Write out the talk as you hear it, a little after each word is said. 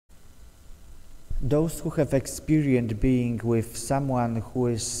Those who have experienced being with someone who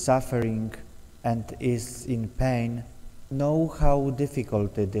is suffering and is in pain know how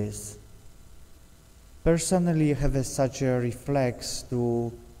difficult it is. Personally, I have such a reflex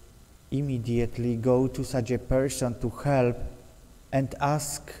to immediately go to such a person to help and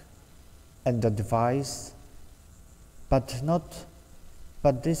ask and advise, but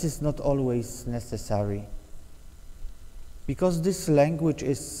this is not always necessary, because this language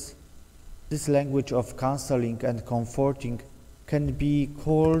of counseling and comforting can be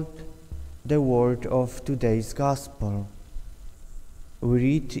called the word of today's gospel. We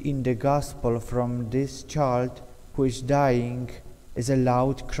read in the gospel from this child who is dying is a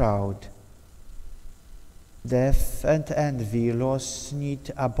loud crowd. Death and envy lost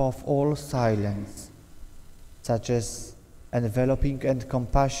need above all silence, such as enveloping and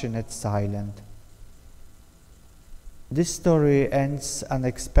compassionate silence. This story ends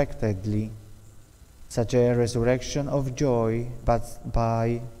unexpectedly, such a resurrection of joy, but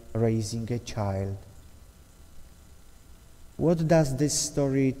by raising a child. What does this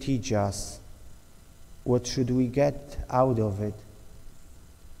story teach us? What should we get out of it?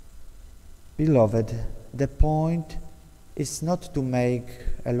 Beloved, the point is not to make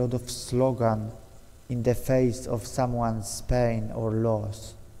a lot of slogan in the face of someone's pain or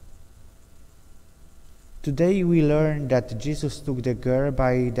loss. Today we learn that Jesus took the girl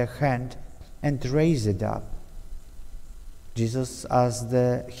by the hand and raised it up. Jesus,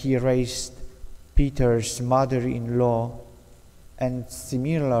 he raised Peter's mother-in-law, and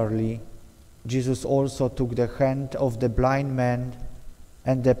similarly, Jesus also took the hand of the blind man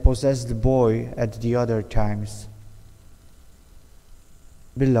and the possessed boy at the other times.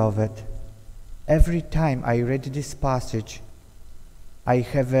 Beloved, every time I read this passage, I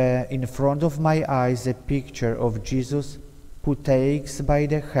have in front of my eyes a picture of Jesus who takes by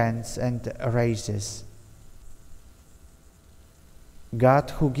the hands and raises. God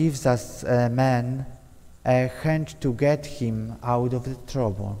who gives us a man a hand to get him out of the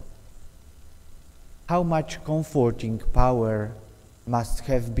trouble. How much comforting power must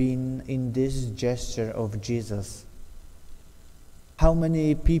have been in this gesture of Jesus. How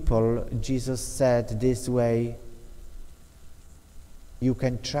many people Jesus said this way, "You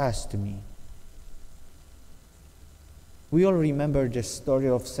can trust me." We all remember the story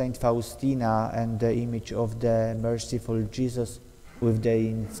of Saint Faustina and the image of the merciful Jesus with the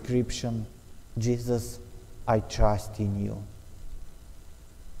inscription, "Jesus, I trust in you."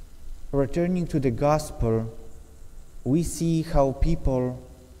 Returning to the gospel, we see how people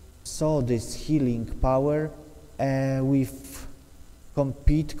saw this healing power with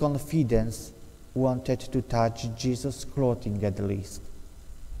complete confidence wanted to touch Jesus' clothing at least.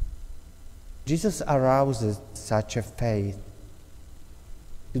 Jesus arouses such a faith.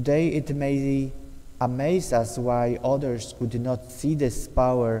 Today it may amaze us why others could not see this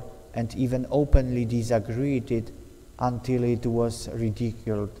power and even openly disagreed it until it was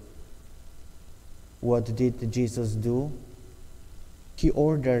ridiculed. What did Jesus do? He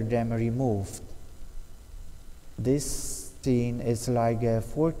ordered them removed. This scene is like a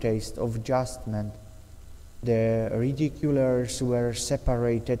foretaste of judgment. The ridiculers were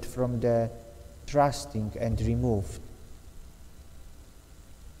separated from the trusting and removed.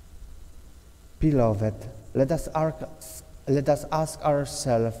 Beloved, let us ask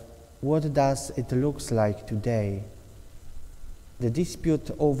ourselves, what does it look like today? The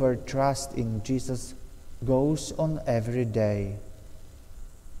dispute over trust in Jesus goes on every day.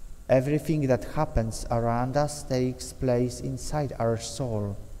 Everything that happens around us takes place inside our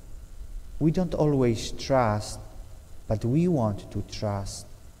soul. We don't always trust, but we want to trust.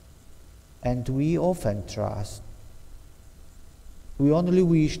 And we often trust. We only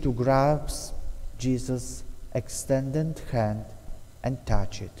wish to grasp Jesus' extended hand and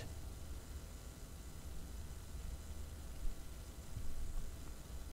touch it.